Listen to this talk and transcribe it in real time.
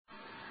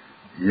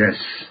Yes,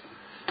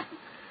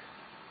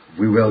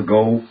 we will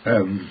go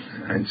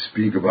and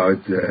speak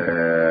about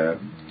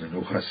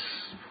Menucha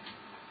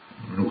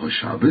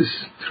Shabbos.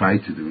 Try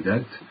to do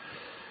that,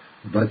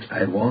 but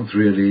I want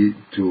really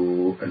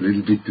to a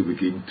little bit to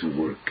begin to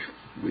work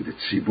with the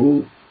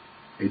tzibur.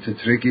 It's a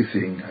tricky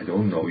thing. I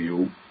don't know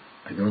you.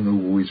 I don't know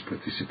who is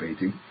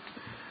participating,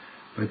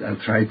 but I'll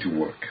try to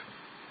work,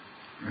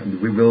 and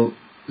we will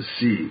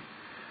see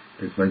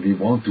that when we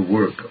want to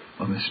work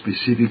on a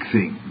specific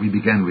thing, we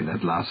began with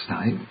that last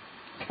time,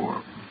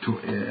 or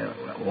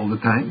all the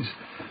times,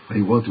 when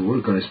we want to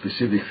work on a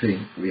specific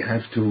thing, we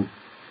have to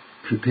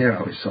prepare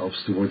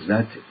ourselves towards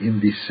that in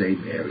this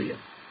same area.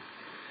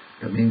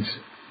 That means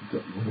the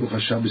Menucha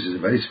Shabbos is a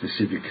very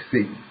specific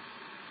thing,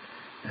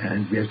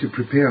 and we have to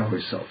prepare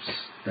ourselves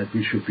that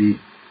we should be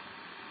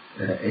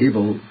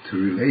able to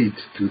relate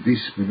to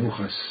this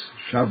Menuchas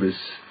Shabbos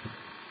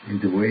in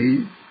the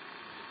way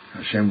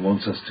Hashem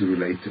wants us to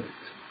relate to it.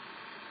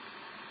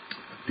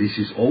 This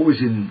is always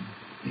in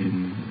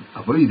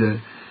Avodah.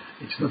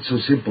 It's not so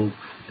simple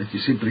that you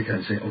simply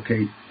can say,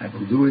 okay, I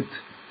will do it,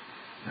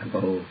 I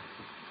will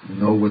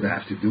know what I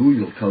have to do,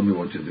 you'll tell me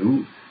what to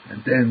do,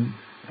 and then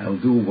I'll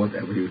do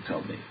whatever you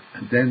tell me.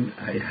 And then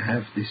I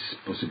have this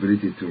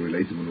possibility to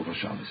relate to Menucha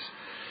Shabbos.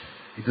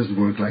 It doesn't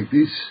work like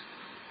this,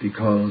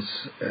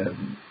 because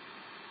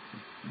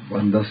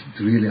one doesn't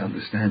really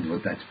understand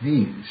what that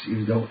means,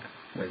 even though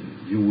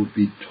when you will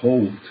be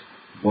told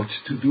what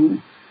to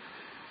do,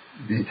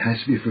 it has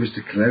to be first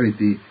a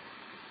clarity.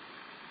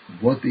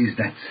 What is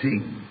that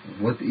thing?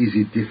 What is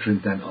it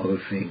different than other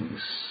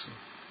things?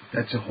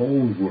 That's a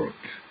whole work.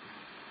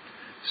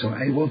 So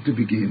I want to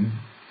begin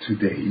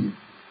today,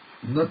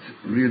 not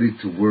really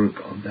to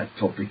work on that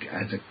topic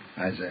as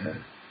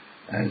a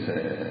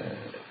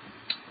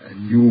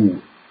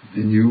new.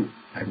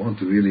 I want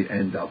to really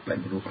end up by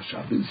Menucha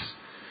Shabbos,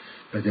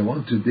 but I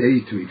want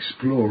today to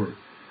explore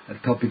a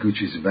topic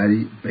which is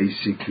very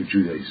basic to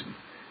Judaism.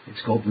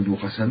 It's called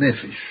Menuchas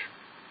HaNefesh.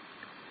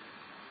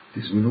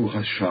 There's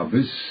Menuchas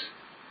Shabbos,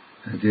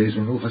 and there is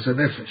Menuchas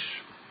HaNefesh.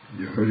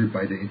 You heard it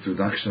by the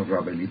introduction of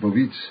Rabbi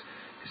Leibovitz.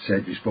 He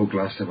said, we spoke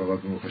last time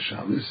about Menuchas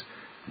Shabbos.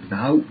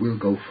 Now we'll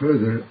go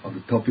further on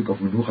the topic of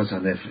Menuchas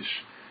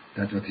HaNefesh.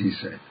 That's what he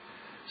said.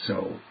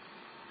 So,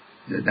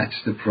 that's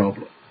the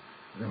problem.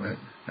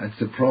 That's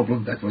the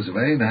problem. That was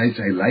very nice.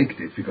 I liked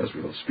it, because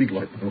we will speak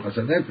about Menuchas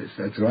HaNefesh.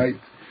 That's right.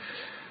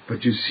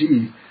 But you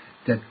see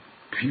that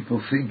people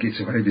think it's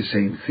very the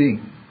same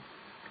thing.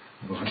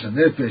 Menuchas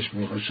HaNefesh,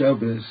 Menuchas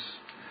Shabbos,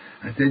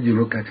 and then you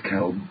look at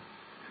Kelm,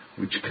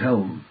 which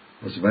Kelm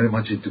was very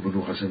much into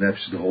Menuchas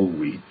HaNefesh the whole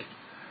week,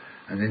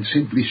 and then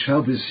simply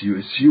Shabbos, you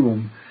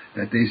assume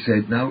that they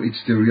said, now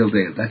it's the real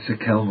day. That's a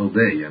Kelm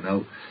day,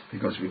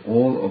 because we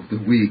all of the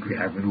week we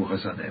have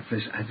Menuchas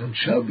HaNefesh, and on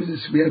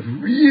Shabbos we have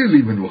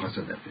really Menuchas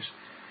HaNefesh.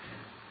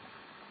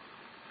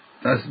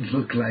 Doesn't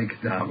look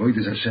like the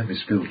Avodas Hashem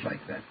is built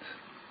like that.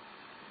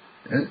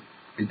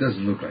 It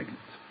doesn't look like it.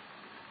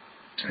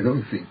 I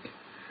don't think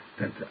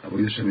that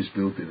Avodah Hashem is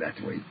built in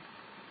that way.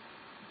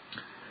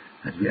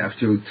 And we have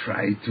to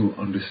try to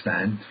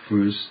understand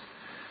first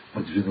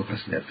what is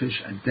Menuchas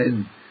Nefesh, and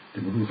then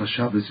the Menuchas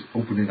Shabbos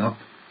opening up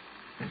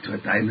into a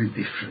entirely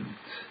different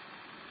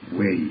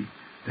way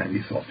than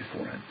we thought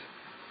beforehand.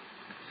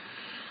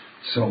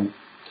 So,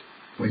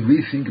 when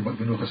we think about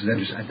Menuchas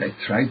Nefesh, and I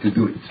try to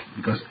do it,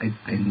 because I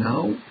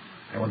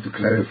want to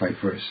clarify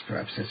first,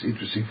 perhaps that's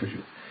interesting for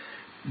you.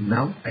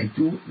 Now, I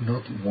do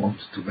not want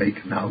to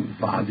make now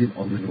Vadim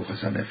on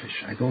Menuchas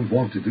HaNefesh. I don't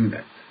want to do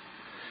that.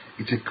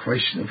 It's a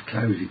question of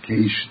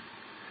clarification.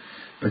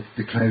 But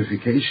the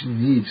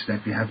clarification needs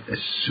that we have a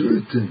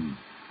certain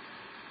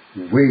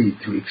way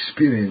to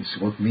experience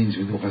what means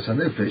Menuchas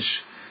HaNefesh,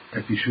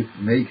 that we should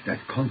make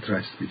that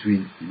contrast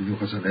between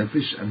Menuchas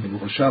HaNefesh and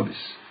Menuchas Shabbos.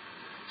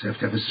 So you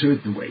have to have a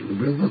certain way. We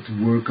will not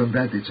work on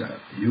that. It's a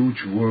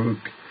huge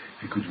work.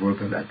 We could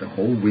work on that the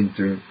whole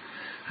winter,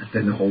 and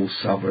then the whole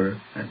summer,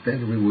 and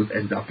then we would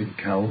end up in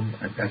Kelm,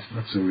 and that's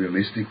not so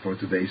realistic for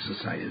today's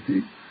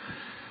society.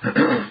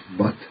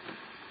 But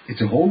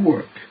it's a whole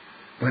work.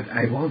 But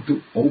I want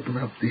to open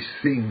up this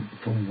thing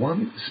from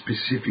one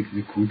specific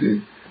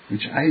nikude,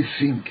 which I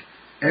think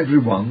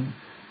everyone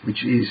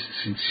which is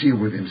sincere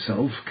with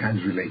himself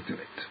can relate to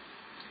it.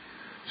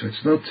 So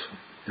it's not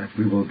that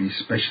we will be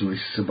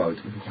specialists about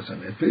Menuchas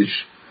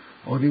HaNefesh,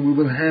 only we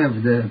will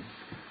have the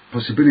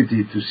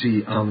possibility to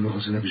see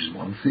Menuchas HaNefesh is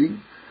one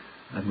thing,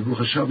 and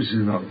Menuchas Shabbos is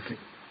another thing.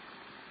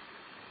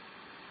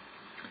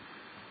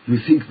 You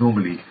think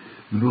normally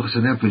Menuchas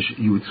HaNefesh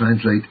you would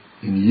translate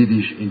in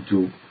Yiddish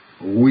into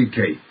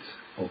ruhigkeit,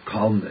 or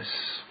calmness,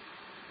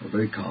 or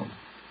very calm.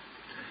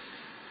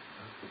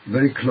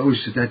 Very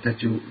close to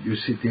that you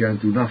sit there and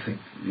do nothing.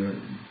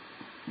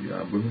 You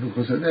are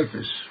Menuchas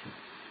HaNefesh.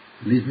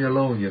 Leave me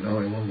alone, I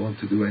don't want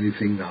to do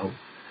anything now.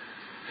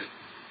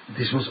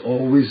 This was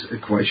always a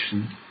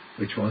question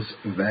which was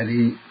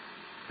very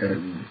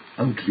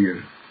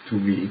unclear to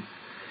me,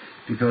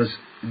 because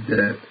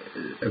the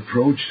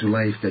approach to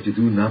life that you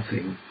do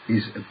nothing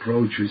is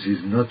approach which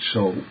is not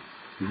so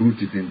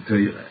rooted in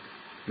Torah.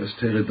 Because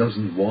Torah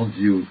doesn't want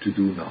you to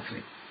do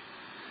nothing.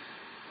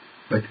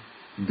 But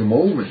the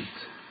moment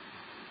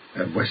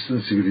a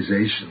Western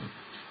civilization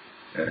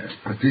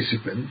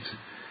participant,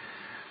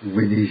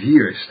 when he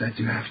hears that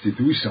you have to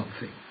do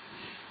something,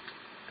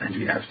 and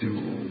we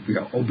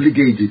are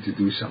obligated to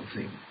do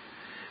something,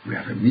 we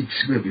have a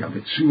mitzvah, we have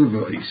a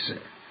tshuva,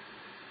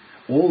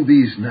 all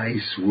these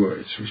nice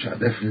words, which are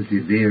definitely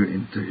there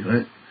in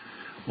Torah,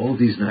 all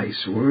these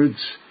nice words,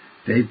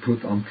 they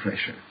put on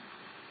pressure.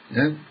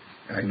 Yeah?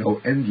 I know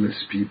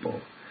endless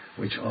people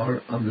which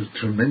are under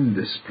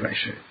tremendous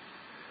pressure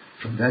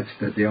from that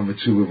they are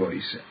mitzvah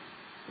voice.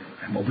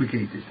 I'm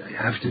obligated. I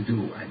have to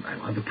do.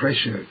 I'm under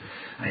pressure.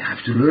 I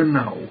have to learn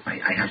now.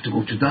 I have to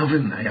go to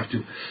daven. I have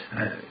to.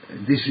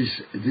 This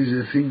is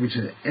a thing which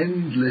is an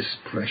endless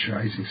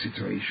pressurizing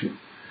situation.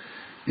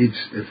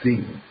 It's a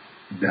thing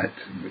that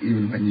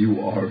even when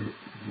you are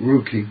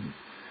working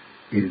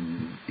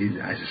in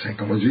as a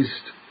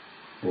psychologist,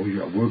 or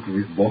you are working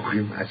with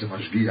bochim as a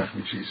mashgiach,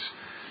 which is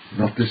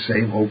not the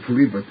same,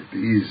 hopefully, but it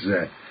is.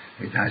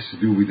 It has to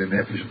do with the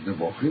nefesh of the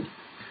bochim.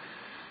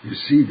 You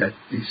see that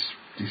this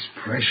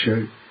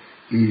pressure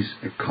is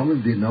a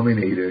common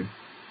denominator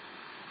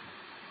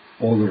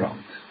all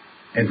around,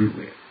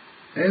 everywhere.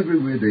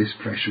 Everywhere there is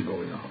pressure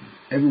going on.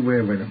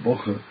 Everywhere when a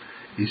bocher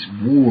is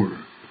more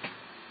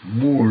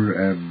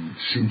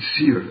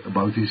sincere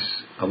about his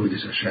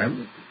avodas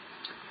Hashem,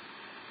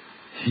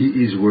 he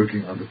is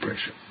working under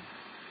pressure.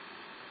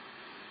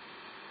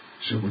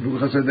 So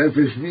Menuchas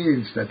HaNefesh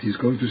means that he's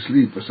going to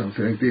sleep or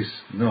something like this.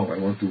 No, I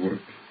want to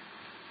work.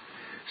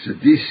 So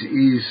this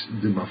is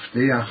the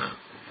mafteach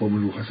for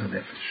Menuchas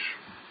HaNefesh.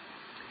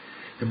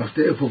 The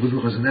mafteach for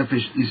Menuchas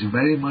HaNefesh is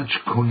very much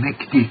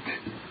connected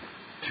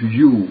to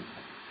you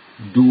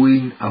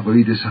doing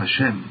avodas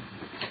Hashem.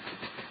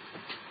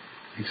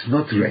 It's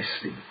not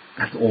resting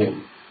at all.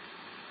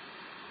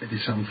 It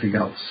is something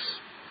else.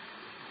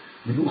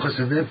 Menuchas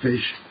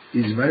HaNefesh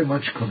is very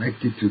much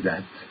connected to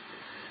that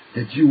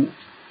you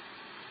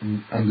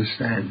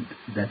understand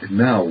that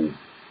now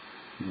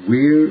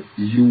where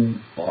you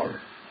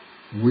are,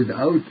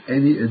 without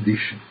any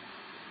addition,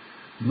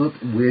 not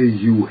where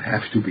you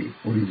have to be,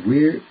 only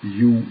where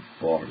you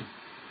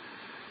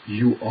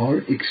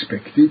are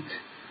expected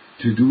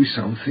to do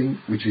something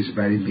which is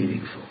very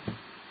meaningful.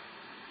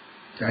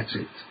 That's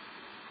it.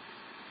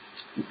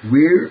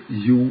 Where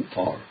you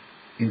are,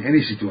 in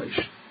any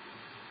situation,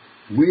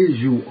 where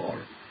you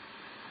are,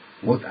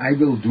 what I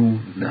will do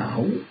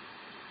now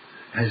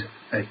has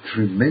a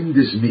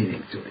tremendous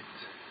meaning to it.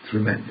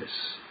 Tremendous.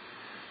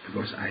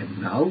 Because I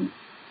am now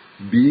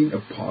being a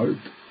part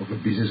of a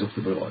business of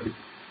the Beroim.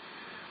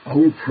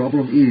 Our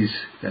problem is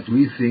that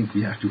we think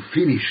we have to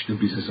finish the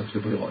business of the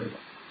Beroim.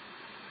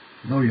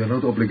 No, you're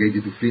not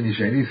obligated to finish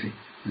anything.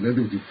 You're not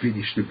able to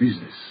finish the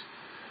business.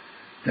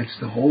 That's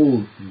the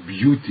whole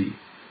beauty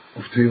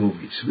of Torah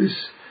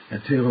Mitzvahs.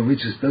 And Torah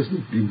Mitzvahs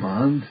doesn't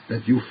demand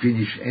that you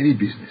finish any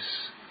business.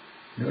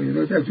 No, you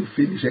don't have to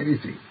finish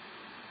anything.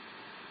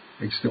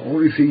 It's the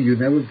only thing you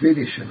never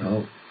finish,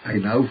 I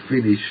now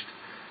finished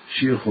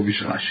Shir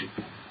Chomish Rashi.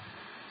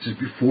 Just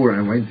before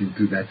I went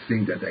into that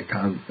thing that I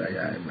can't,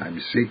 I'm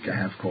sick, I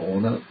have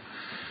corona.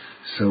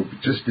 So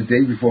just the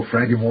day before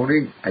Friday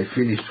morning, I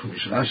finished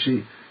Chomish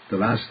Rashi, the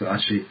last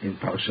Rashi in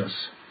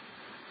Parshas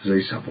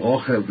Zos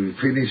HaBrocha. We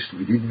finished,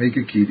 we didn't make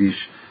a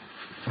Kiddush.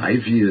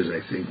 5 years,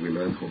 I think, we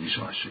learned Chomish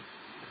Rashi.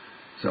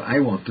 So I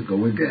want to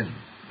go again.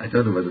 I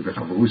don't know whether the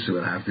Chavrusa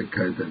will have the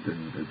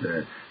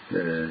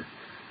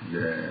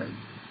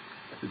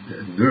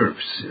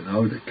nerves,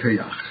 the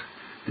koyach,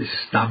 the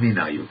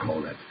stamina, you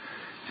call that,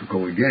 to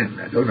go again.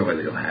 I don't know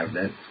whether you'll have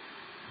that.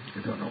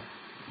 I don't know.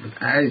 But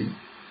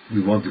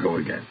we want to go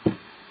again.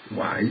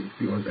 Why?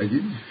 Because I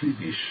didn't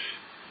finish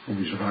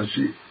Chomish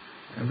Rashi.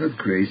 I'm not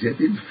crazy. I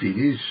didn't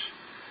finish.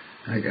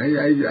 I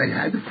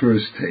had the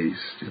first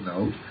taste,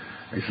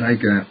 It's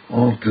like an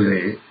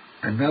entree.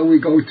 And now we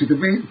go to the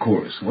main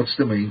course. What's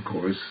the main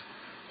course?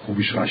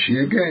 Chomish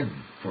Rashi again,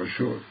 for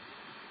sure.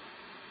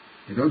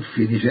 You don't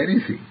finish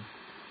anything.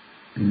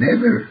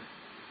 Never.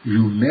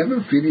 You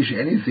never finish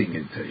anything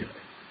in Torah.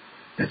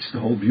 That's the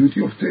whole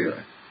beauty of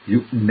Torah.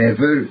 You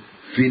never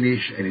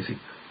finish anything.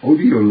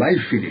 Only your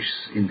life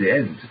finishes in the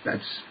end.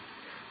 That's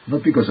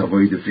not because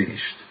Avodah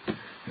finished.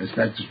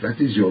 That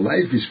is your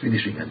life is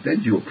finishing, and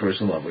then your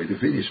personal Avodah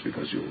finished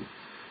because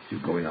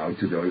you're going out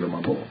to the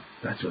Olam Haba.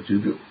 That's what you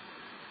do.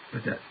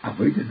 But the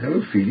Avodah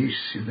never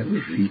finishes. You never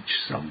reach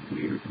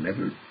somewhere.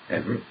 Never,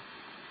 ever,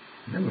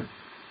 never.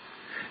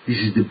 This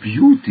is the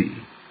beauty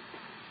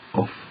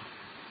of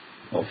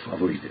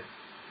Avodah.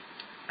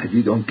 And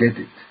we don't get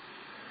it.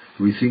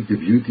 We think the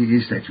beauty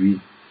is that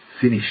we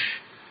finish,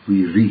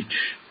 we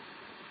reach,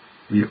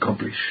 we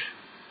accomplish.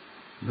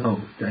 No,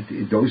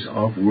 those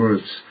are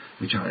words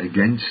which are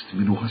against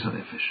Menuchas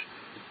HaNefesh.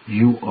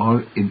 You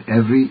are in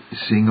every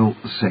single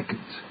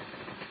second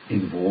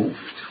involved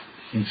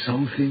in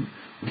something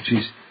which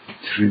is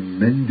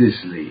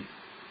tremendously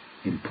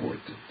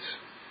important.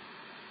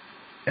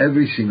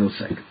 Every single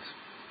second.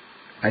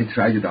 I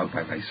tried it out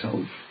by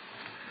myself.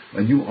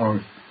 When you are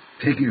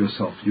taking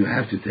yourself, you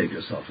have to take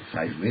yourself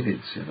 5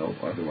 minutes,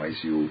 otherwise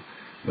you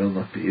will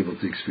not be able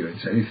to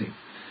experience anything.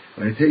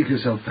 When you take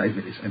yourself 5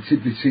 minutes and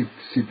simply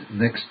sit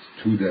next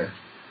to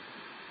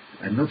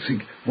and not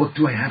think, what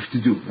do I have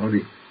to do? No,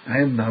 I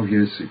am now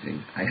here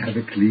sitting, I have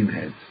a clean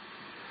head,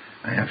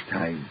 I have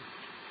time.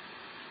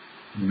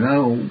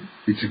 Now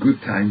it's a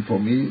good time for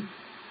me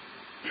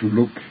to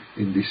look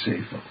in this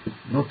Sefer,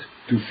 not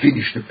to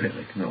finish the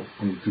Perek, no,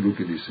 only to look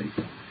in this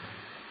Sefer.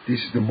 This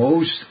is the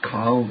most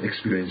calm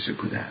experience you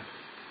could have.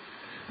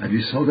 And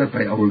we saw that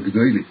by our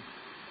Gedolim.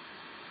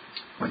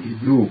 When he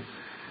knew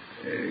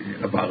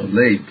about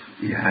Leib,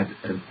 he had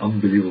an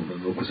unbelievable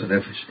Menuchas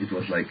HaNefesh. It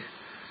was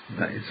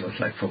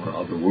like from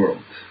another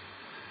world.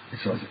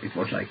 It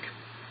was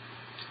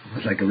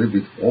like a little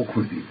bit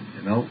awkward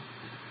even,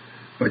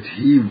 But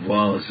he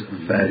was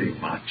very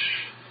much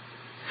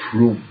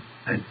frum,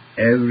 and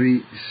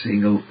every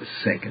single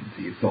second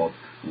he thought,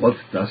 what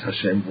does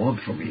Hashem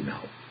want from me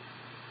now?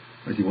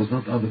 But he was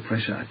not under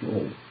pressure at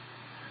all.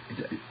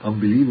 It's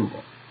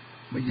unbelievable.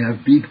 When you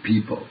have big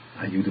people,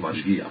 and you the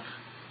Mashgiach,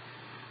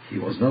 he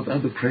was not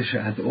under pressure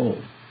at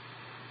all.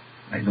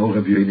 I know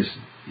Rabbi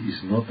Yonason,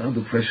 he's not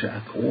under pressure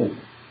at all.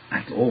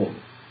 At all.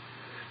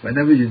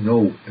 Whenever you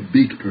know a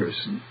big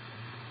person,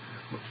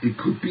 it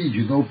could be,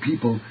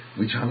 people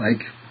which are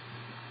like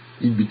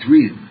in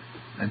between,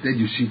 and then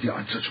you see they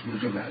are such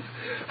good about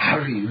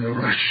hurry, in a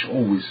rush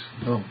always.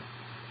 No.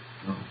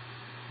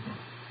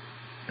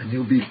 And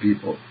you big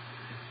people,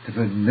 they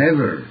were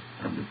never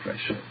under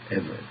pressure,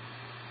 ever.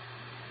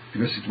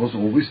 Because it was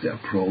always the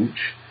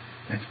approach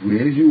that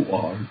where you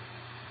are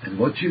and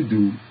what you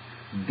do,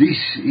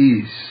 this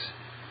is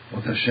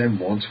what Hashem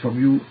wants from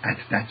you at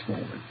that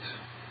moment.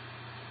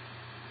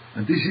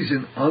 And this is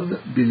an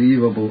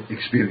unbelievable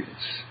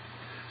experience.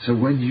 So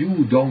when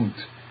you don't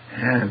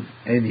have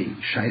any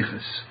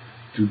shaykhs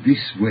to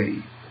this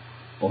way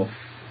of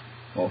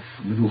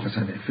Menuchas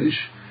HaNefesh,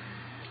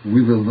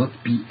 we will not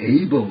be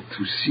able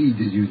to see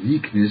the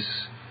uniqueness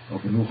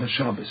of Menuchas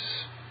Shabbos.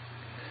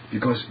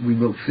 Because we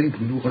will think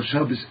Menuchas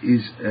Shabbos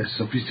is a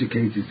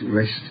sophisticated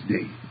rest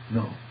day.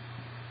 No,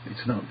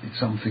 it's not. It's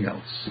something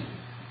else.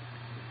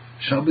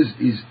 Shabbos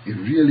is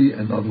really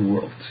another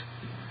world.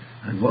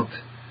 And what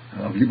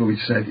Rav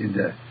Leibowitz said in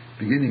the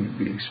beginning,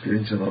 we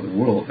experience another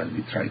world, and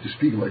we try to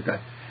speak about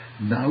that.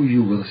 Now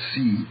you will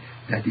see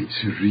that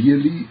it's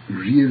really,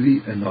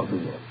 really another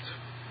world.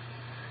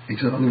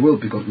 It's another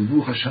world because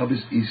Menuchas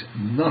Shabbos is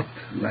not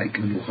like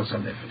Menuchas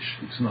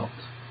HaNefesh. It's not.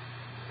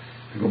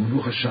 Because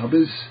Menuchas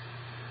Shabbos,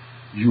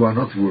 you are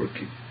not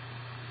working.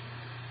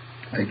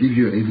 I give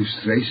you an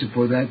illustration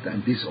for that,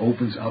 and this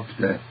opens up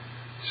the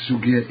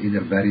sugya in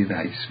a very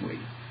nice way.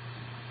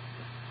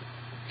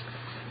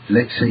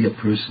 Let's say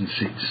a person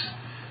sits,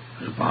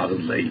 Rebbe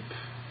Leib,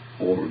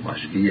 or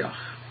Mashgiach,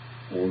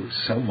 or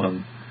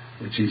someone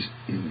which is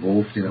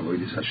involved in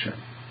Avodas Hashem,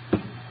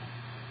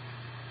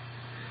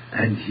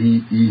 and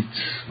he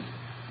eats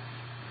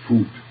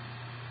food.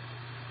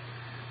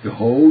 The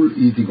whole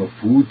eating of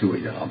food, the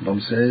way the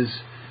Rambam says,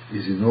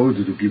 is in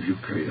order to give you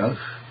koyach,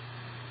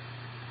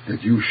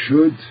 that you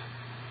should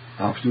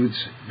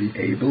afterwards be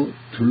able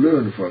to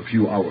learn for a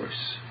few hours.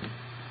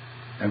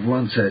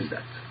 Everyone says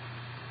that.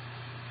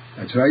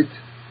 That's right.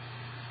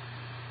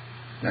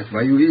 That's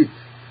why you eat.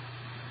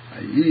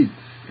 I eat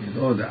in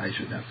order I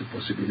should have the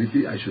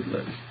possibility, I should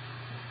learn.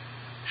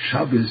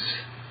 Shabbos,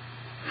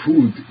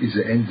 food is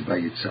an end by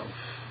itself.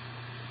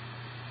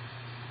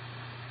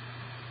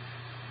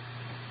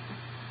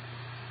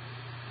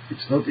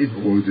 It's not in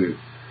order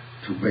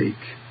to make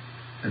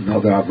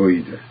another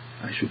avodah.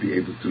 I should be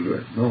able to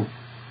learn. No.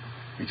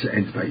 It's an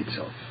end by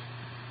itself.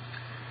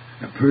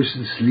 A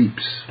person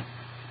sleeps.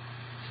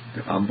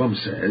 The Rambam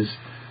says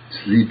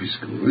sleep is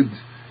good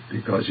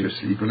because you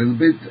sleep a little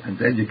bit and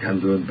then you can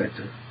learn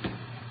better.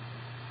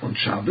 On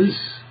Shabbos,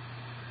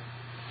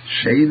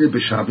 Sheine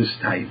b'Shabbos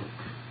Tailuk.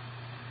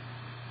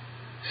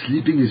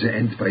 Sleeping is an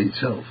end by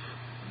itself.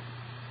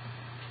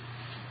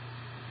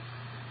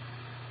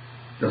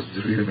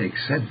 Doesn't really make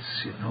sense,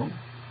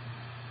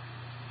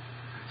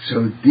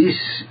 So this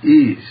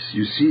is,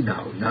 you see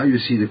now you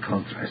see the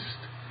contrast.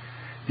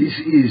 This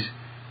is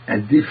a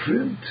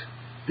different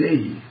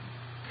day.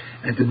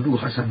 And the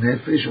Menuchas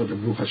HaNefesh or the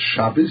Menuchas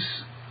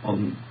Shabbos,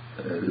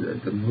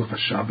 the Menuchas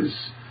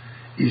Shabbos,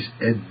 is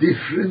a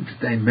different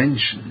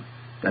dimension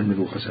than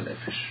Menuchas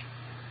HaNefesh.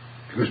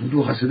 Because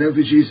Menuchas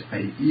HaNefesh is,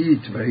 I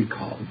eat very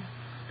calm,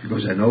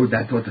 because I know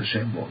that's what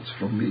Hashem wants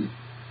from me.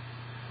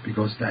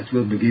 Because that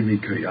will give me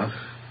koyach,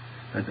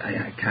 that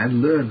I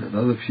can learn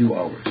another few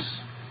hours,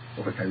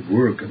 or I can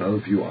work another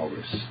few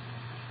hours.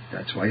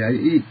 That's why I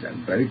eat.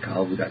 I'm very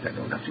calm with that. I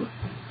don't have to.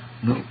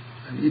 No,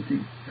 I'm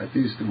eating. That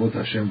is what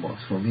Hashem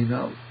wants from me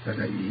now, that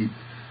I eat.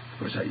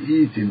 Because I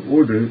eat in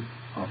order,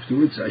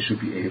 afterwards I should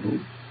be able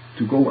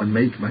to go and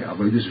make my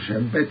Avodas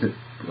Hashem better.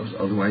 Because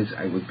otherwise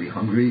I would be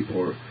hungry,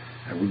 or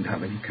I wouldn't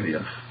have any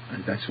koyach.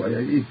 And that's why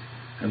I eat.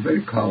 I'm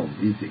very calm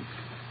eating.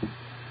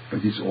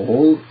 But it's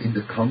all in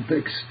the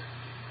context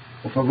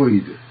of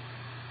avodah.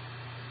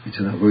 It's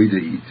an avodah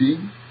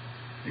eating.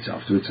 It's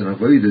afterwards an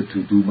avodah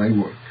to do my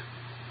work.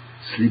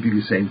 Sleeping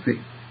the same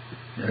thing.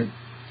 Yeah?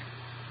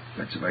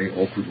 That's a very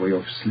awkward way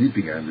of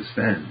sleeping, I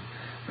understand.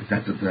 But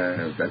that's what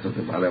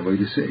the Bala way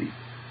to say.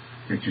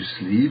 That you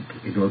sleep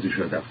in order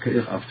to have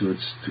koach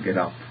afterwards to get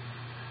up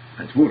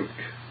and work.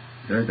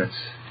 Yeah?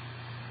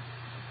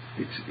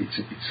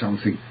 It's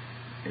something,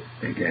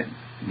 again,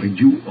 when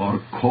you are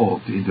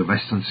caught in the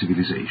Western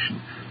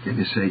civilization, then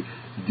you say,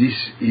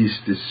 this is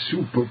the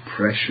super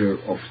pressure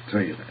of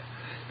Torah.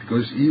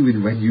 Because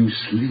even when you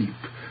sleep,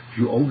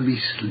 you only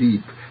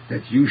sleep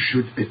that you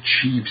should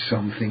achieve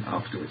something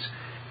afterwards.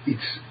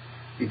 It's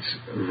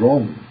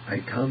wrong. I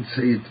can't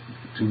say it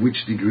to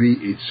which degree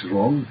it's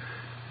wrong.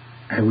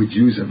 I would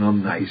use a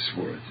non-nice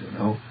word,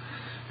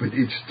 but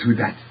it's to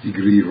that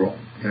degree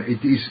wrong.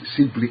 It is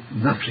simply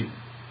nothing.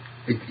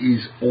 It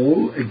is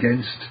all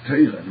against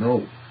Torah.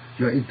 No,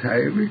 you're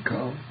entirely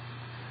calm.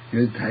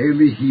 You're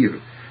entirely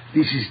here.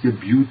 This is the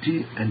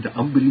beauty and the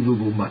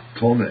unbelievable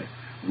matone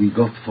we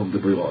got from the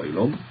Borei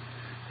Olam,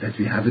 that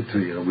we have a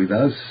Torah with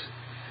us,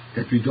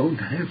 that we don't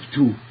have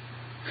to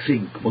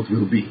think what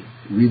will be.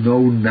 We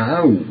know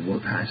now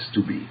what has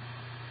to be.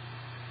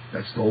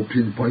 That's the whole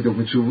point of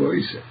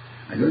Mitzvah.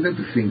 I don't have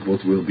to think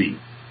what will be.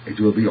 It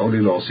will be only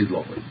Losid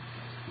Loven.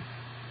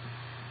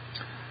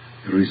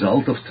 The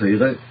result of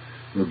Torah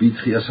will be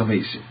Tchias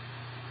HaMeisim.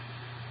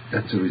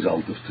 That's the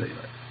result of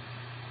Torah.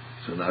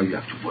 So now you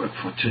have to work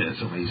for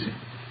Tchias HaMeisim.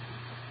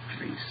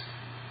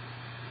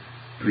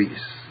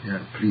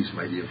 Please,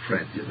 my dear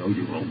friend,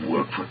 you won't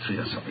work for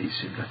Tchias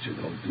HaMeisim. That you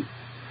don't do.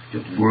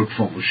 You don't work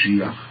for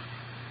Moshiach.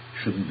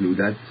 Shouldn't do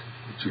that.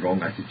 It's a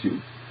wrong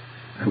attitude.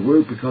 I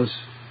work because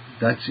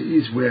that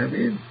is where I'm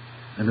in.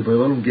 And the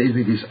Borei Olam gave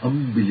me this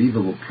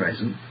unbelievable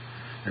present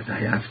that I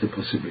have the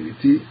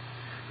possibility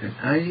that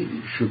I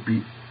should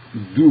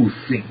do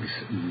things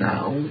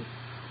now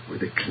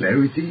with the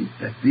clarity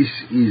that this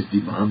is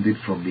demanded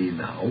from me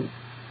now.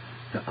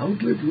 The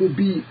outlet will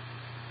be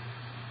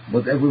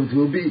whatever it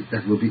will be.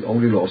 That will be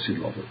only Losid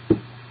Loven.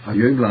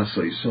 Hayom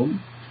la'aseisom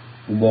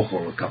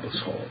u'mochor l'kabel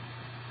schol.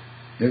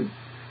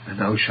 And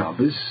now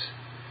Shabbos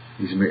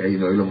is me'ein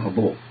olam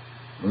habo.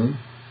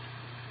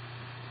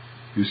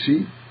 You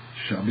see,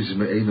 Shabbos is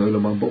me'ein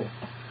olam habo.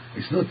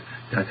 It's not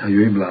that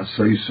hayom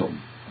la'aseisom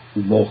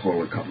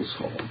u'mochor l'kabel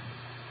schol.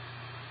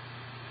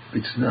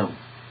 It's now.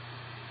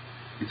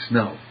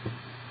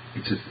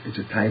 It's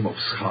a time of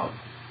schar,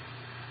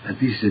 and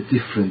this is a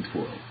different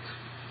world.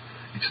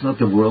 It's not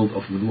the world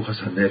of Menuchas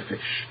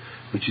HaNefesh,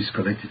 which is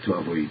connected to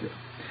Avodah.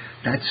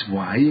 That's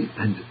why,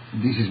 and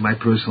this is my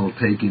personal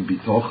take in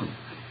Bitochen.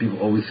 People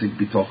always think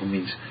Bitochen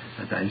means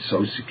that I'm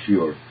so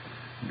secure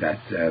that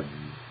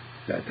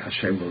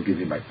Hashem will give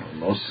me my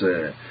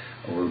parnosa,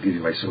 or will give me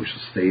my social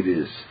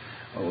status,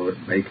 or will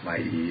make my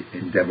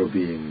endeavor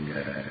being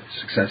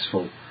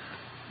successful.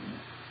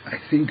 I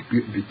think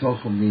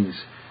Bitochen means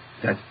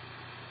that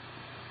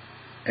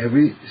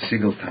every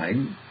single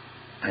time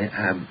I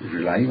am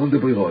relying on the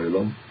Borei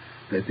Olam,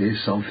 that there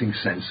is something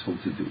sensible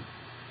to do.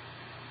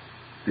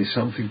 There's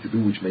something to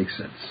do which makes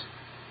sense.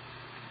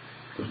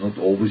 Because not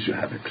always you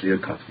have a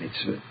clear-cut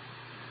mitzvah.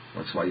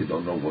 That's why you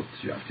don't know what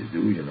you have to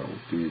do,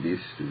 do this,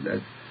 do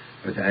that.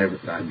 But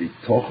I'm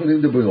bitochen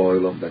in the Borei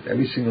Olam that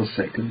every single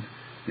second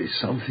there's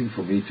something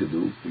for me to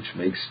do which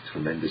makes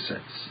tremendous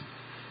sense.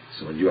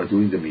 So when you are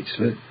doing the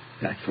mitzvah,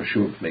 that for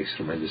sure makes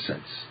tremendous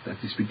sense. That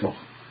is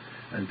bitochen.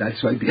 And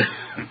that's why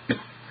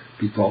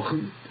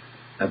bitochen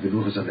and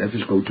Menuchas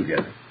HaNefesh go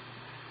together.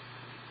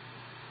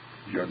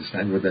 You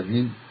understand what I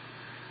mean?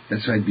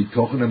 That's why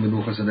bitochen and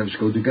Menuchas HaNefesh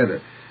go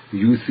together.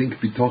 You think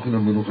bitochen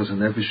and Menuchas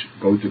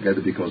HaNefesh go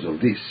together because of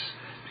this.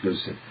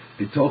 Because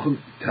bitochen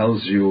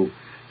tells you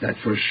that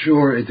for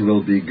sure it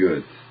will be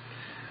good.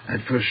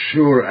 And for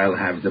sure I'll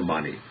have the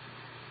money.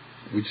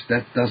 Which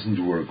that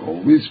doesn't work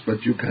always,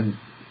 but you can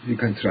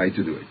try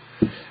to do it.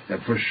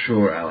 That for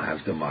sure I'll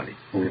have the money.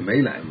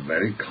 Urmeila, I'm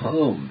very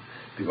calm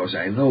because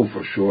I know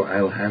for sure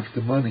I'll have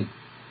the money.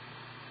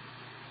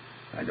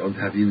 I don't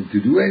have even to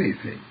do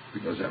anything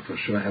because I for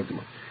sure have the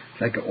money.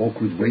 It's like an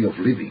awkward way of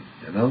living,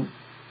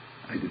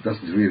 It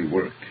doesn't really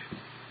work.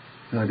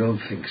 No, I don't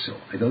think so.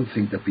 I don't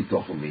think that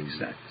bitochen means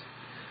that.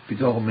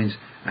 Bitochen means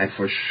I'm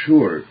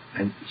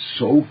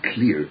so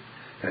clear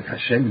that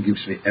Hashem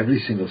gives me every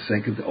single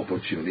second the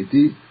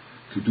opportunity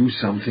to do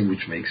something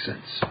which makes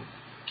sense.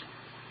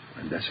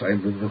 And that's why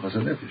I'm doing Menuchas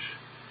HaNefesh.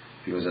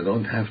 Because I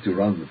don't have to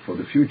run for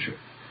the future.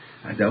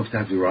 I don't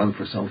have to run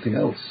for something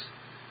else.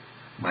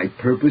 My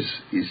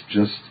purpose is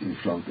just in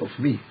front of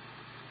me.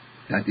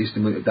 That is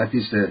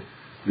the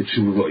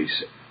Mitzvah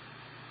Voise.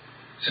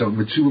 So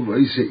Mitzvah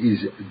Voise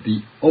is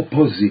the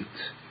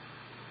opposite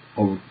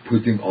of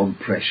putting on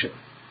pressure.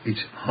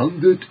 It's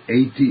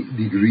 180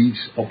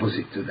 degrees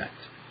opposite to that.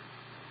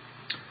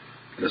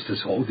 Because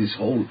this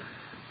whole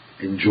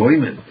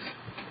enjoyment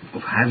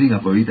of having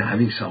avodah,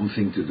 having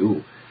something to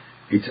do,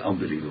 it's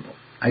unbelievable.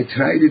 I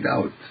tried it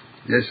out.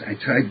 Yes, I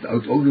tried it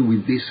out only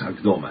with this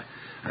Hakdoma.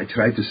 I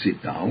tried to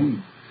sit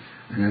down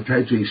and I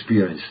tried to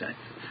experience that.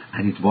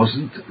 And it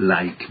wasn't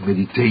like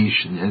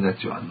meditation,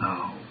 that you are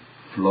now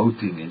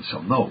floating in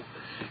some. No.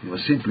 It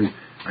was simply,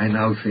 I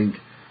now think,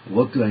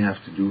 what do I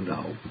have to do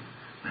now?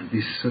 And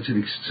this is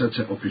such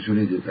an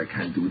opportunity that I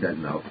can't do that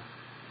now.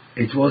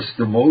 It was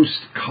the most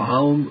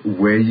calm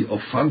way of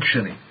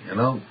functioning,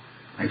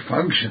 I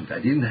functioned. I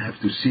didn't have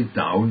to sit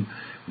down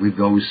with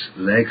those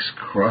legs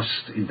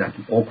crossed in that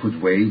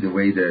awkward way, the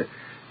way the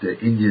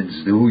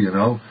Indians do,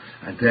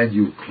 and then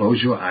you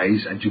close your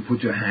eyes and you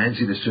put your hands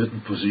in a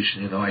certain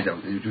position,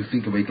 you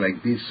think of it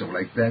like this or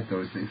like that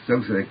or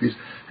something like this,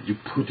 and you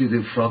put it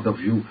in front of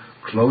you,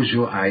 close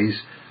your eyes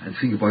and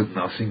think about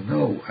nothing.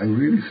 No, I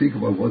really think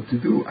about what to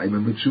do. I'm a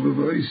Mitzvah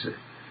voice.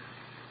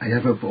 I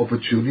have an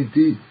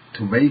opportunity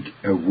to make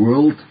a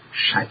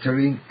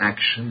world-shattering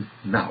action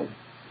now.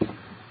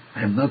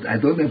 I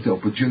don't have the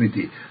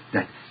opportunity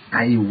that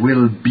I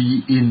will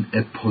be in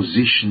a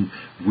position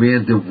where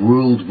the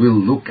world will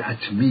look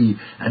at me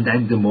and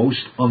I'm the most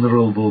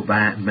honorable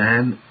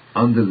man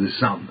under the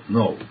sun.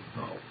 No.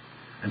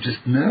 I'm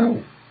just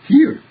now,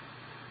 here,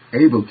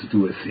 able to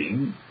do a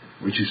thing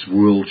which is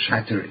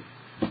world-shattering.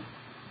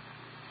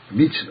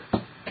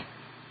 Mitzvah.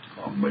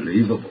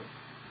 Unbelievable.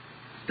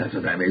 That's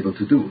what I'm able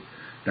to do.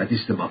 That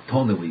is the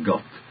matone we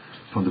got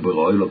from the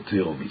Beroil of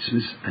Torah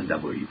Mitzvahs and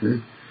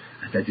Avodah,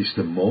 and that is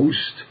the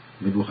most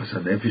Menuchas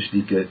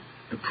HaNefesh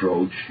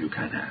approach you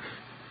can have.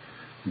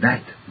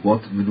 That's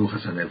what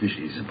Menuchas HaNefesh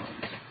is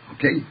about.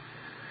 Okay?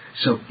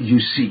 So you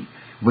see,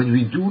 when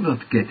we do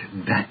not get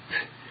that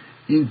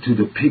into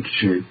the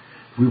picture,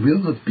 we will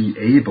not be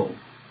able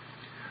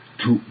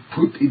to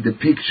put in the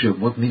picture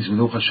what means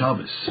Menuchas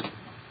Shabbos.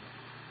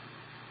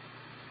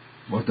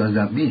 What does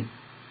that mean?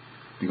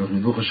 Because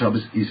Menuchas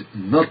Shabbos is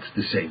not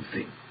the same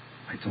thing.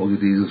 I told you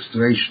the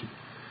illustration.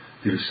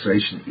 The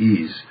illustration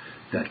is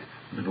that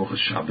Menuchas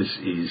Shabbos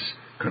is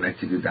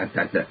connected to that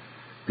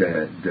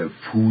the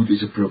food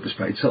is a purpose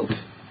by itself.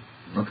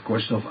 Not a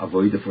question of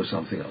avoid for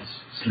something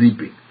else.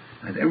 Sleeping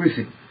and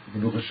everything.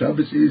 Menuchas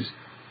Shabbos is,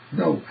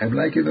 no, I'm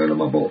like in Olam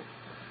Haba.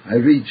 I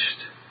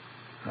reached.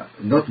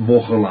 Not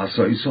mochel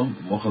la'asaisom,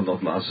 mochel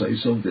not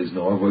la'asaisom. There's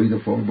no avoid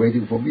for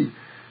waiting for me.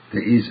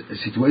 There is a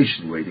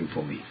situation waiting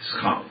for me.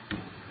 Schar.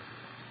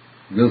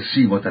 We'll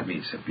see what that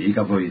means. A big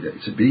avodah.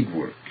 It's a big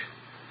work.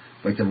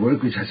 But a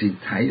work which has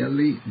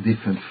entirely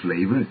different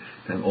flavor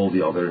than all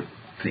the other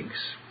things.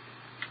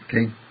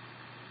 Okay?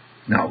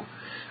 Now,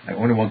 I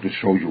only want to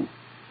show you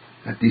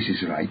that this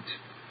is right.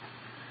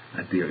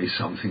 That there is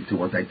something to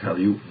what I tell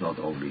you, not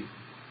only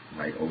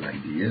my own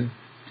idea.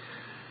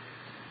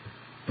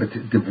 But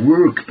the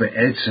work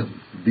Be'etzem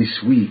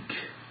this week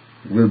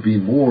will be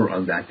more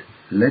on that.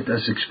 Let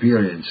us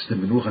experience the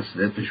Menuchas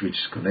Nefesh which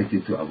is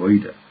connected to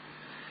Avodah.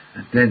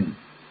 And then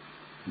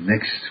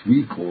next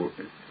week or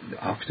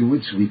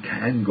afterwards we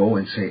can go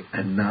and say,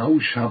 and now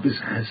Shabbos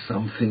has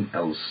something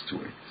else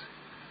to it.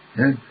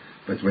 Yeah?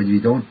 But when we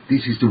don't,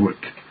 this is the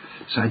work.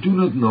 So I do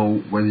not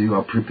know whether you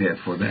are prepared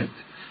for that,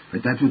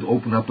 but that would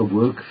open up a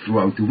work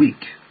throughout the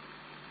week.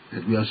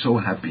 That we are so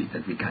happy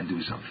that we can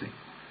do something.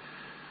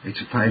 It's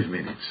 5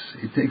 minutes.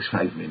 It takes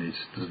 5 minutes.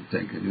 Doesn't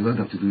take. You don't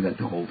have to do that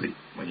the whole day.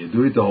 When you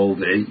do it the whole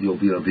day, you'll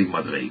be a big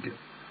madrege.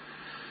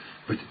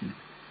 But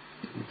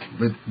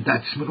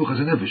that's Menuchas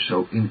HaNefesh.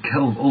 So in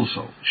Kelm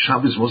also,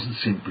 Shabbos wasn't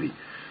simply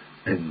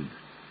an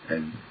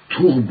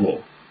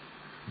turbo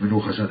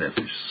Menuchas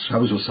HaNefesh.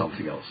 Shabbos was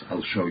something else.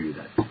 I'll show you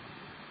that.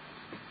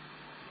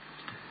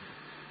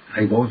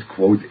 I won't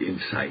quote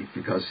inside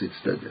because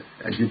it's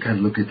and you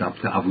can look it up.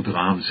 The Abu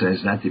Ram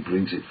says that, he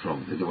brings it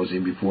from, there was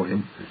him before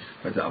him,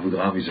 but the Abu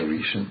Ram is a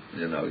Rishon,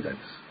 that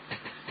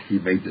he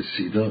made the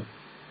Siddur,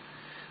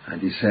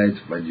 and he said,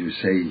 when you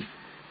say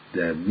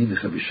the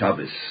Mincha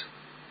B'Shabbos,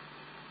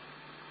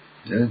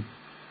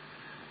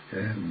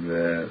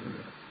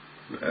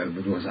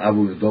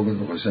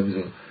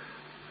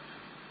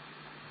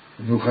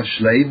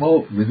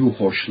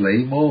 Menucha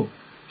Shleimo,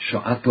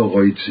 Sha'ato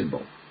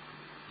Roitzimo.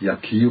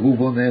 Yakiru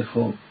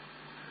vonecho,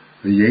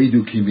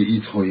 v'yedu ki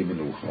meitcho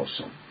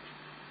yimenuchoso.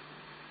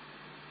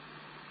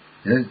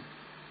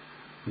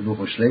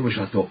 Menucho shleimo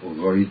shato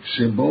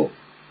roitzimbo,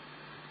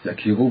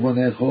 yakiru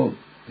vonecho,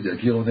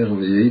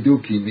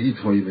 v'yedu ki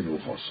meitcho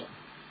yimenuchoso.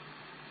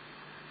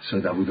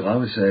 So the Abu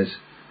Ram says,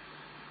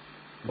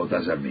 what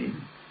does that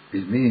mean?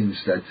 It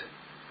means that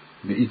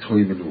meitcho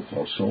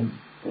yimenuchoso,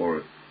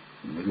 or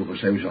menucho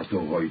shleimo shato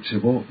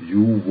roitzimbo,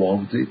 you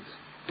want it.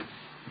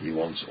 He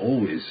wants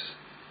always.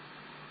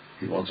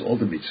 He wants all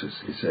the mitzvahs.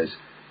 He says,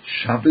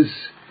 Shabbos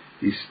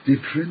is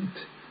different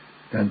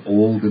than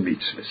all the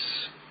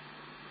mitzvahs.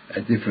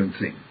 A different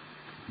thing.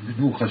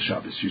 Menucha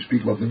Shabbos. You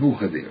speak about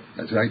Menucha there.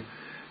 That's right.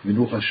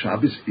 Menucha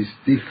Shabbos is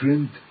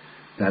different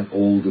than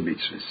all the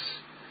mitzvahs.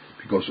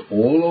 Because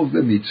all of the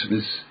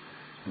mitzvahs,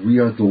 we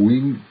are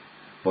doing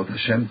what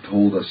Hashem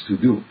told us to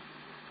do.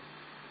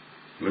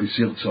 Lo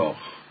sirtzach,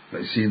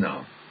 lo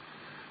sinah,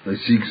 lo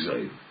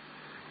sigzay.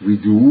 We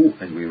do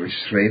and we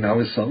restrain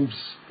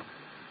ourselves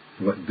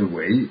the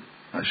way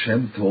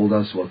Hashem told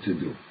us what to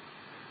do.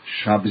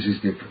 Shabbos is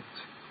different.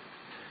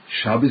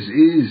 Shabbos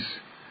is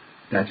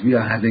that we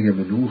are having a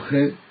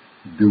menucha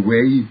the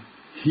way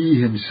He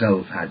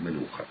Himself had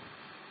menucha.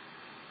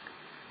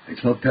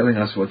 It's not telling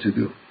us what to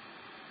do.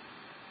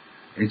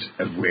 It's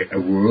a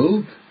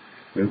world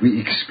where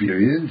we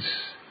experience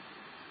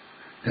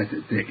that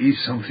there is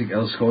something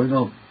else going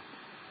on.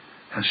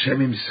 Hashem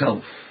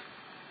Himself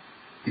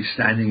is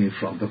standing in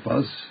front of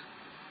us,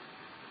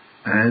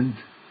 and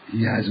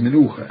He has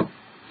menucha.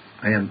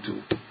 I am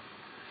too.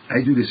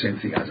 I do the same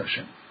thing as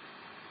Hashem.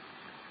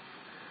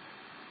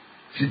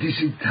 So it is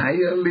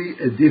entirely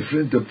a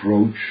different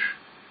approach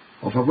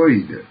of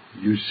avodah.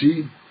 You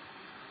see,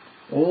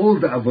 all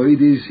the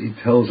avodas,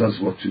 it tells us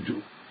what to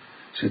do.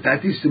 So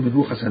that is the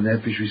menuchas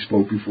hanefesh we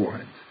spoke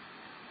beforehand.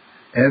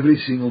 Every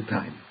single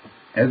time,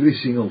 every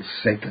single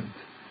second,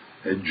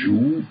 a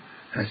Jew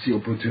has the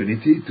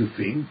opportunity to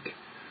think,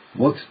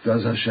 what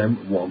does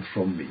Hashem want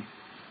from me?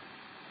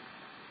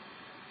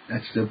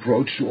 That's the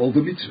approach to all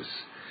the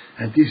mitzvahs.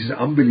 And this is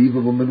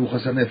unbelievable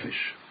menuchas hanefesh.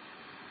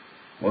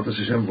 What does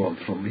Hashem want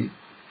from me?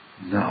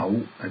 Now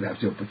I have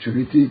the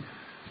opportunity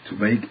to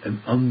make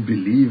an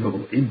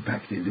unbelievable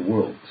impact in the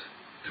world,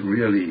 to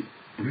really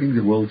bring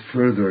the world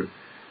further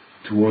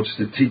towards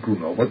the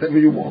tikkun or whatever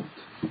you want.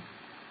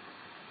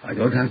 I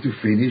don't have to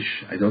finish,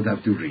 I don't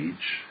have to reach.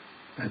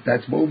 At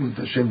that moment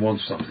Hashem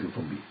wants something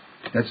from me.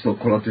 That's the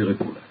kol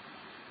ha-terekula.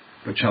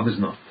 But Shabbos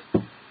not.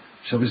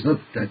 Shabbos not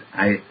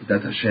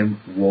that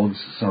Hashem wants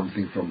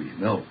something from me.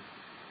 No.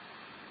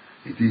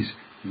 It is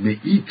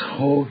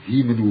me'itcho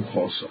hi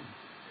menuchosom.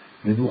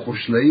 Menucho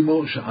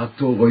shleimo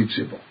sha'ato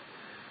roitzebo.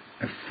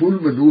 A full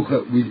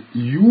menucha with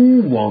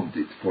you want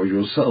it for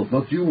yourself,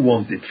 not you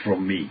want it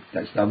from me.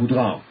 That's the Amud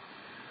Ram.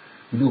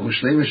 Menucha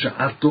shleimo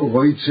sha'ato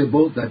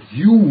roitzebo, that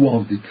you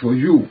want it for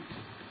you.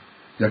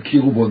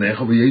 Yakiru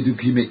bonecha v'yedu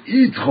ki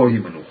me'itcho hi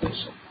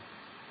menuchosom.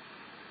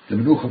 The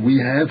menucha we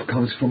have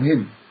comes from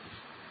Him,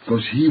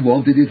 because He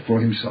wanted it for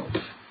Himself.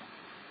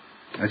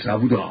 That's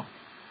Amud Ram.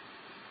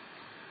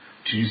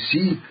 So you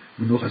see,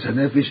 menuchas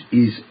hanefesh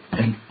is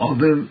an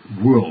other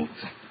world,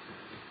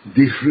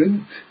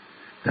 different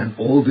than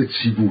all the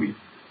tzivuim.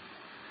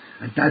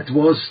 And that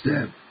was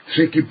the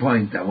tricky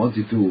point I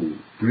wanted to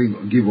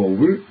give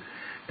over,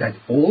 that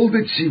all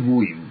the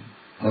tzivuim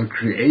are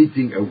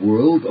creating a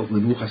world of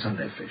menuchas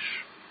hanefesh.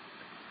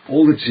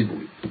 All the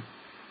tzivuim.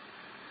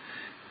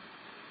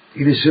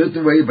 In a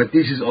certain way, but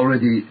this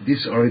already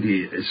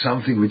is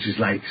something which is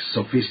like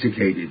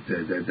sophisticated.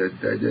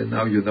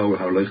 Now you know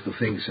how Leuchter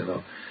thinks, you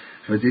know.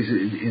 But this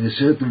is, in a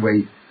certain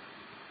way,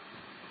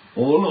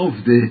 all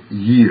of the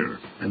year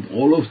and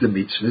all of the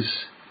mitzvahs,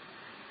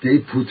 they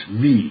put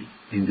me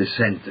in the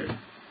center.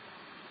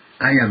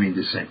 I am in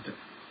the center.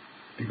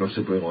 Because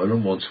the Borei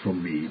Olam wants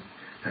from me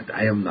that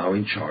I am now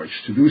in charge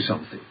to do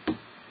something.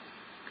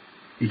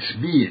 It's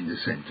me in the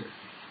center.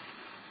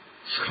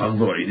 Schal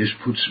V'Oinish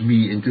puts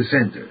me in the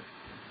center.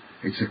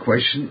 It's a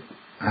question,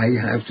 I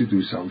have to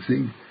do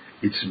something,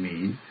 it's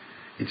me,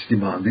 it's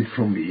demanded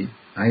from me,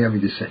 I am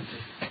in the center.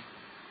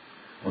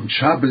 On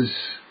Shabbos,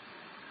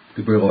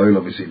 the Borei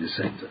Olam is in the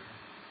center.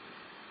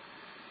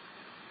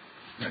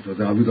 That's what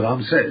the Amud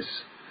Ram says.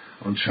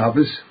 On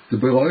Shabbos, the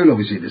Borei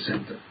Olam is in the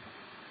center.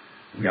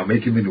 We are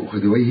making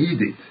menucha the way He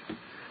did.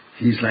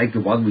 He's like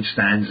the one which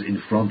stands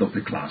in front of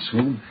the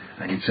classroom,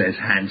 and it says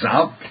hands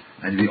up,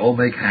 and we all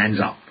make hands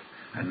up.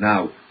 And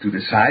now to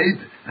the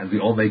side, and we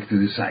all make to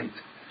the side.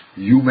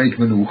 You make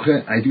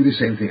menucha, I do the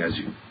same thing as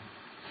you.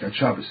 That's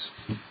Shabbos.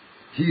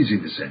 He is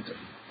in the center.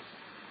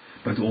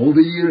 But all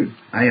the year,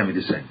 I am in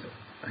the center.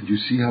 And you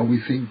see how we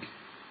think?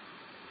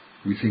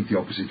 We think the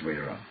opposite way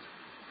around.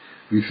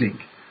 We think,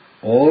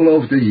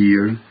 all of the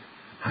year,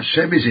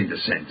 Hashem is in the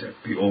center,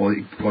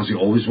 because He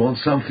always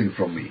wants something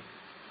from me.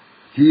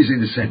 He is in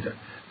the center.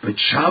 But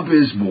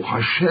Shabbos, Mo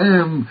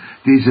Hashem,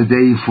 there's a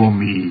day for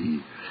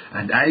me.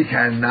 And I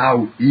can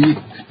now eat.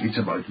 It's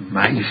about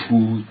my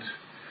food.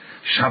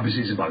 Shabbos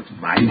is about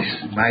my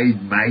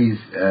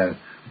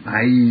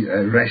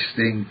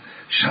resting.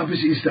 Shabbos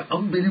is the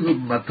unbelievable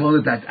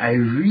matana that I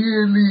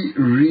really,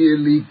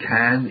 really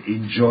can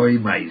enjoy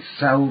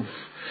myself,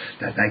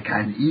 that I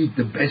can eat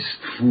the best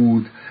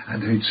food,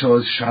 and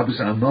Hitzos Shabbos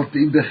are not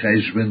in the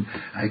cheshbon.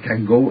 I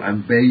can go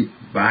and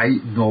buy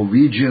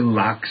Norwegian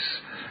laks,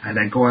 and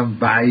I go and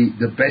buy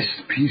the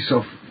best piece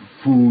of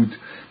food,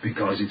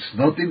 because it's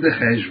not in the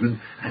cheshbon,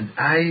 and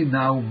I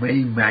now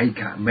may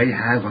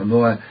have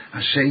Anoah.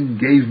 Hashem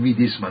gave me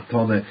this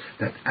matana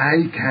that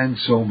I can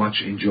so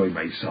much enjoy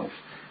myself.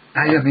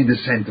 I am in the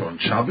center on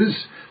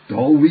Shabbos. The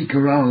whole week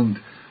around,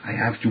 I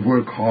have to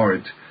work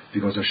hard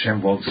because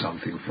Hashem wants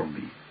something from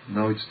me.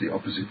 Now it's the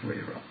opposite way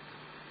around.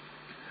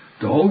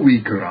 The whole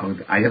week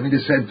around, I am in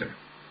the center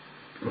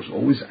because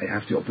always I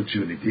have the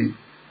opportunity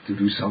to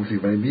do something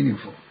very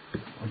meaningful.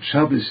 On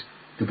Shabbos,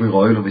 the Borei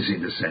Olam is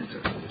in the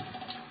center.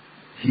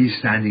 He's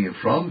standing in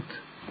front,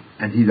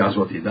 and He does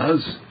what He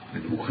does.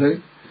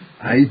 Menucha.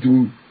 I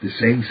do the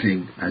same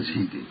thing as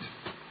He did.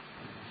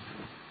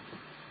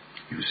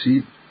 You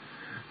see?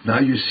 Now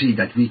you see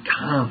that we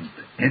can't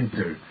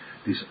enter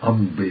this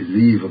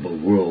unbelievable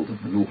world of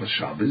Menuchas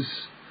Shabbos,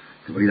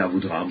 the way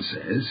Amud Ram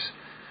says,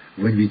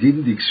 when we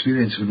didn't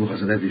experience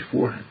Menuchas Hanefesh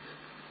beforehand.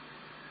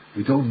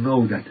 We don't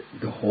know that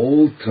the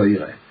whole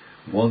Torah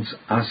wants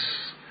us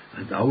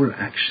and our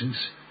actions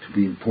to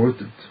be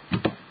important.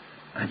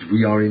 and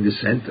we are in the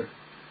center.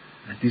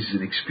 And this is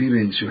an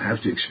experience you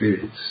have to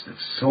experience.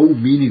 That's so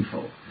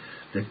meaningful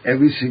that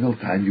every single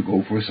time you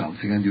go for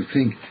something and you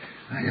think,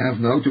 I have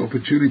now the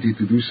opportunity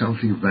to do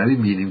something very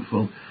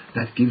meaningful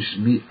that gives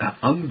me an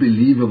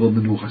unbelievable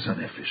menuchas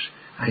hanefesh.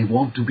 I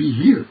want to be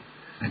here.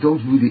 I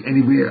don't want to be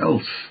anywhere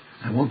else.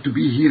 I want to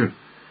be here.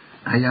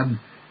 I am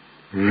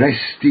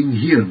resting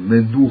here.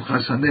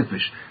 Menuchas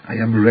hanefesh. I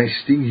am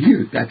resting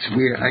here. That's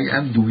where I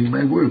am doing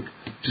my work.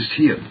 Just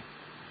here.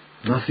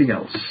 Nothing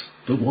else.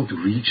 Don't want to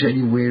reach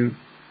anywhere.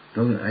 I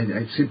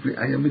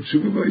am a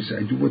supervisor.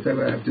 I do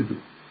whatever I have to do.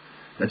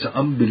 That's an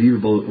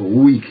unbelievable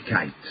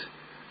ruhigkeit.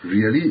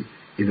 Really,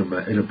 in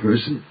a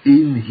person,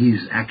 in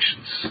his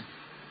actions.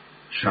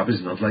 Shabbos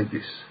is not like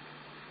this.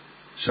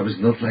 Shabbos is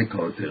not like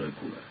Kol HaTorah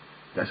Kula.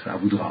 That's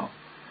Abu Dhar.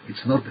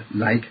 It's not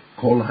like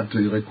Kol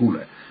HaTorah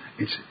Kula.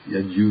 It's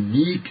a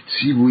unique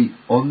tzivui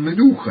on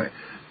Menucha.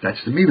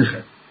 That's the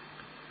Mincha.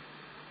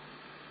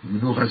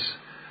 Menuchas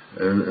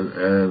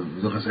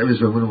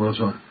Eves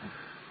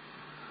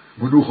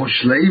Menucha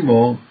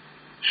Shleimo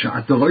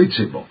Sha'at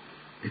Roitze Bo.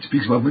 It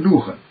speaks about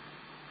Menucha.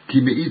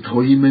 Ki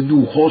meitcho hi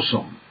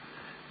menuchosom.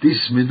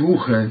 This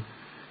Menucha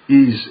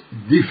is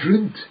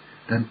different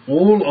than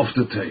all of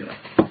the Torah.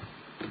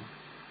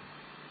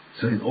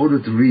 So in order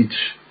to reach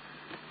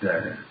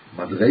the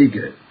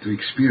Madrege, to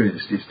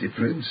experience this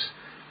difference,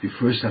 we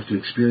first have to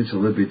experience a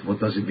little bit what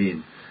does it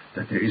mean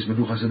that there is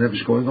Menuchas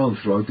Hanefesh going on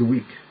throughout the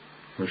week,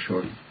 for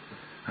sure.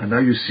 And now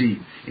you see,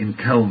 in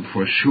Kelm,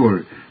 for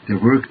sure, they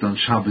worked on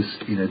Shabbos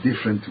in a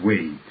different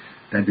way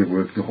than they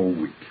worked the whole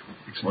week.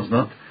 It was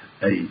not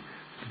a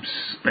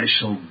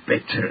special,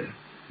 better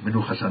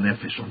Menuchas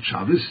Hanefesh on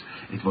Shabbos.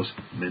 It was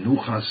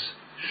Menuchas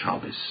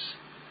Shabbos.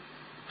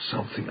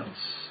 Something else.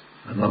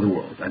 Another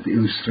world. And the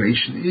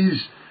illustration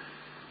is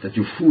that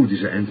your food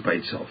is an end by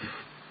itself.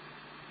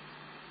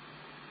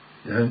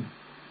 Yeah?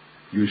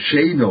 Your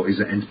Sheino is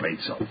an end by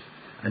itself.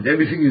 And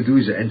everything you do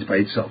is an end by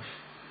itself.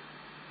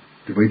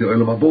 The way the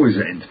Olam Haba is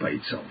an end by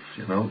itself,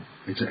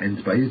 it's an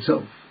end by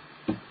itself.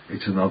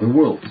 It's another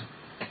world.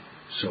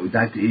 So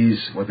that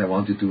is what I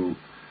wanted to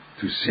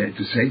say.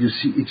 You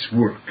see, it's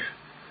work.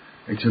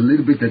 It's a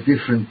little bit a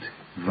different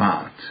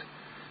vat,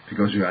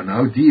 because we are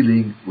now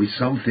dealing with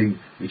something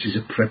which is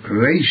a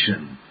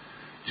preparation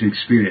to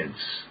experience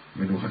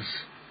Menuchas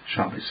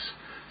Shabbos.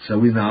 So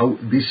we now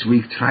this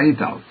week try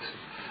it out.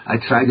 I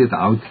tried it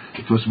out.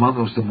 It was one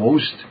of the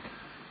most.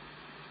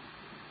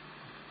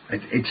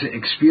 It's an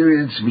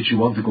experience which you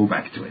want to go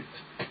back to it,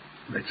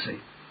 let's say.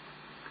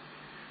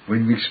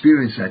 When you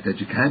experience that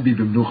you can't be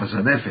b'menuchas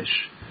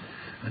hanefesh,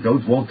 and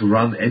don't want to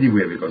run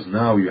anywhere because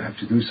now you have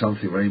to do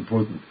something very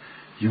important,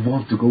 you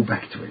want to go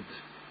back to it.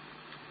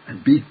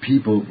 And big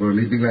people were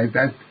living like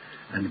that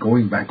and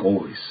going back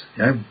always.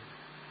 Yeah?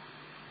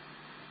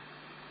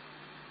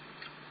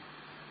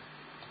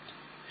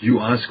 You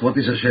ask, what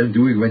is Hashem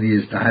doing when He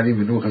is having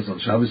menuchas on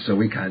Shabbos, so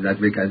we can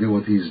do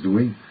what He is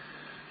doing?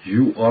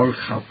 You are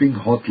chapping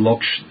hot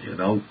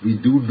lokshen, We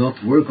do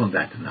not work on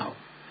that now.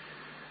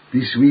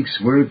 This week's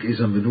work is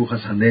on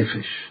Menuchas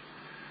HaNefesh.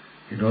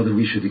 In order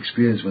we should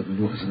experience what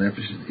Menuchas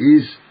HaNefesh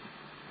is,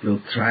 we'll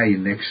try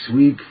next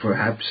week,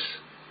 perhaps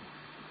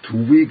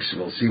 2 weeks,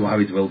 we'll see how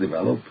it will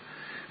develop.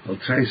 We'll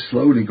try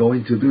slowly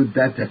going to do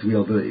that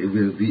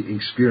we'll be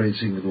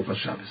experiencing Menuchas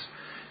Shabbos.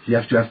 You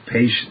have to have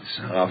patience,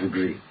 Harav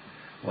agree.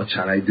 What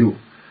shall I do?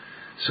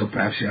 So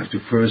perhaps you have to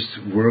first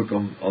work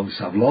on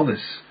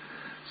Savlonis.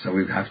 So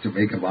we have to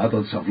make a vat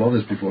on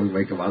Savlonis before we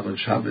make a vat on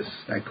Shabbos.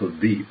 That could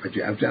be, but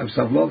you have to have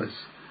Savlonis.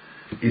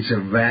 It's a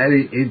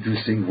very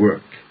interesting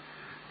work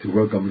to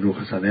work on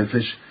Menuchas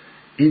HaNefesh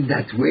in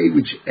that way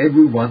which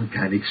everyone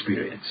can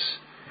experience.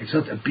 It's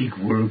not a big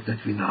work that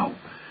we now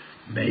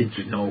made,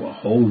 a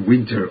whole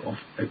winter of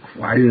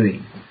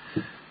acquiring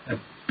a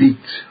bit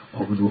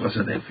of Menuchas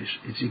HaNefesh.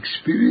 It's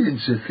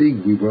experience a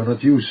thing we were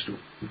not used to.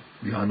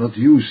 We are not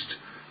used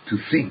to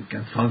think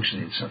and function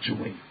in such a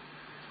way.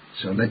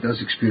 So let us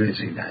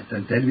experiencing that,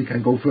 and then we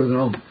can go further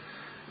on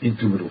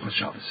into Menuchas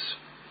Shabbos.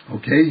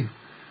 Okay?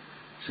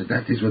 So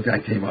that is what I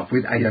came up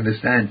with. I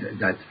understand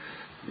that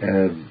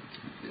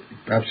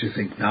perhaps you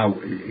think now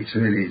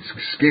it's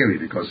scary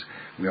because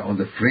we are on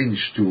the fringe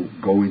to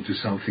go into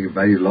something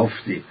very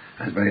lofty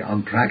and very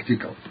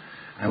unpractical.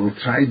 I will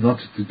try not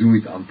to do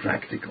it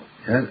unpractical.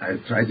 Yeah?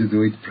 I'll try to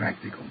do it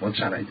practical. What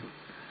shall I do?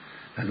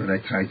 That's what I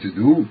try to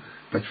do.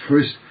 But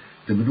first,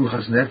 the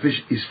Menuchas Nefesh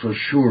is for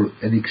sure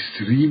an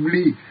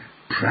extremely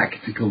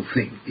practical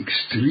thing.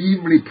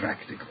 Extremely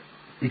practical.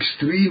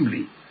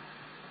 Extremely.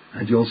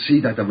 And you'll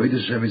see that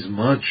Avodas Hashem is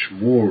much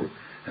more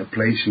a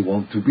place you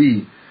want to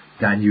be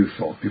than you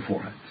thought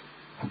beforehand.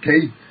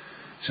 Okay?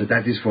 So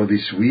that is for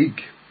this week.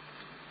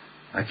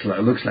 Actually,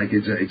 it looks like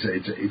it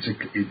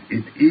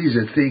is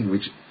a thing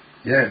which,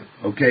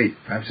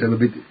 perhaps a little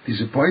bit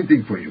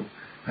disappointing for you.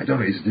 I don't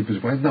know, is it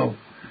disappointing? No.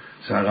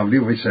 So Rav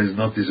Leibowitz says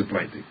not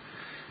disappointing.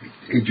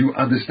 You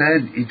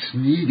understand it's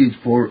needed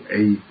for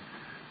a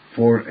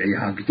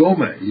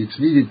Hagdoma. It's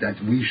needed that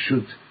we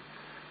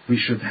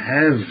should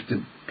have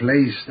the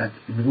place that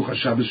Menuchas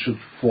Shabbos should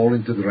fall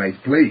into the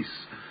right place.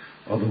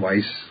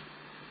 Otherwise,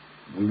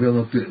 we will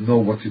not know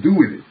what to do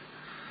with it.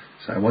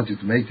 So I wanted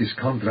to make this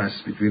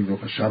contrast between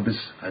Menuchas Shabbos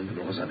and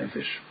Menuchas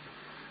HaNefesh.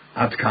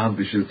 Ad kan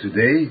b'shir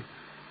today.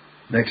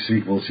 Next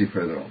week we'll see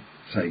further on.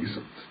 Sei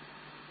gesund.